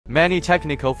Many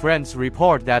technical friends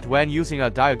report that when using a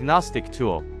diagnostic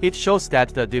tool, it shows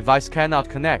that the device cannot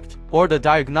connect, or the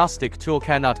diagnostic tool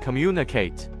cannot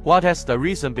communicate. What is the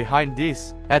reason behind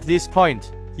this? At this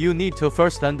point, you need to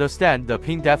first understand the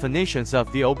pin definitions of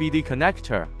the OBD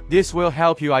connector. This will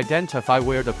help you identify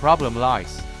where the problem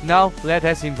lies. Now, let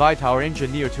us invite our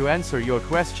engineer to answer your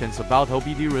questions about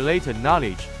OBD-related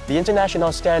knowledge. The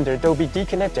international standard OBD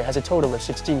connector has a total of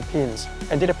 16 pins,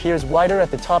 and it appears wider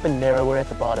at the top and narrower at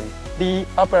the bottom. The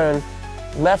upper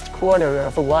left corner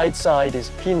of the wide side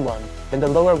is pin 1, and the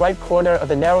lower right corner of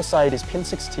the narrow side is pin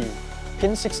 16.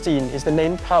 Pin 16 is the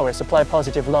main power supply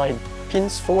positive line.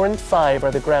 Pins 4 and 5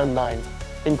 are the ground lines,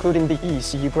 including the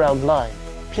ECU ground line.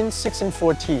 Pins 6 and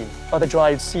 14 are the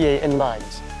drive CAN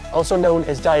lines, also known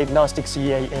as diagnostic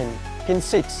CAN. Pin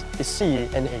 6 is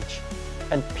CANH,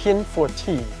 and pin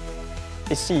 14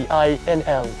 is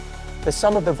CINL. The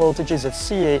sum of the voltages of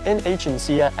CANH and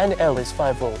CINL is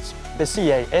 5 volts. The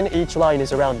CANH line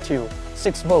is around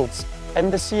 2.6 volts,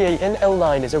 and the CANL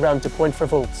line is around 2.4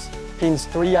 volts. Pins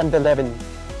 3 and 11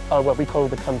 are what we call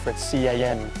the comfort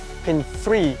CAN. Pin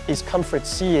 3 is comfort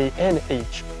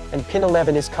CANH, and pin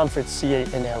 11 is comfort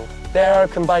CANL. Their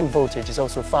combined voltage is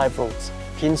also 5 volts.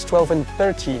 Pins 12 and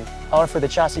 13 are for the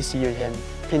chassis CAN.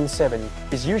 Pin 7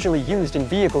 is usually used in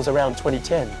vehicles around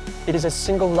 2010. It is a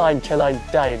single-line K-line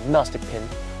diagnostic pin.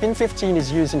 Pin 15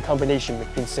 is used in combination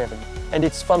with pin 7, and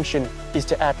its function is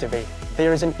to activate.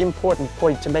 There is an important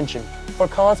point to mention. For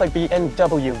cars like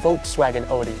BMW, Volkswagen,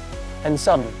 Audi, and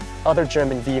some other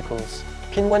German vehicles,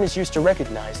 pin 1 is used to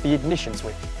recognize the ignition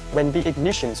switch. When the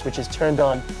ignition switch is turned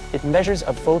on, it measures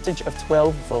a voltage of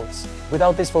 12 volts.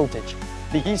 Without this voltage,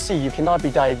 the ECU cannot be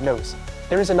diagnosed.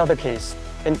 There is another case.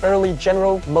 In early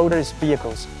General Motors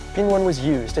vehicles, pin 1 was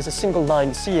used as a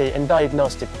single-line CAN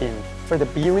diagnostic pin for the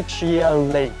Buick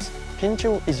Chevrolet. Pin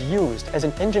 2 is used as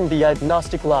an engine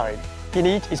diagnostic line. Pin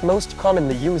 8 is most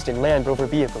commonly used in Land Rover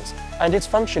vehicles, and its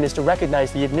function is to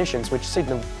recognize the ignition switch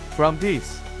signal. From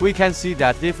this, we can see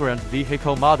that different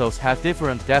vehicle models have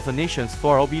different definitions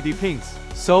for OBD pins.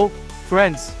 So,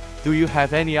 friends, do you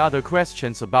have any other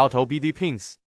questions about OBD pins?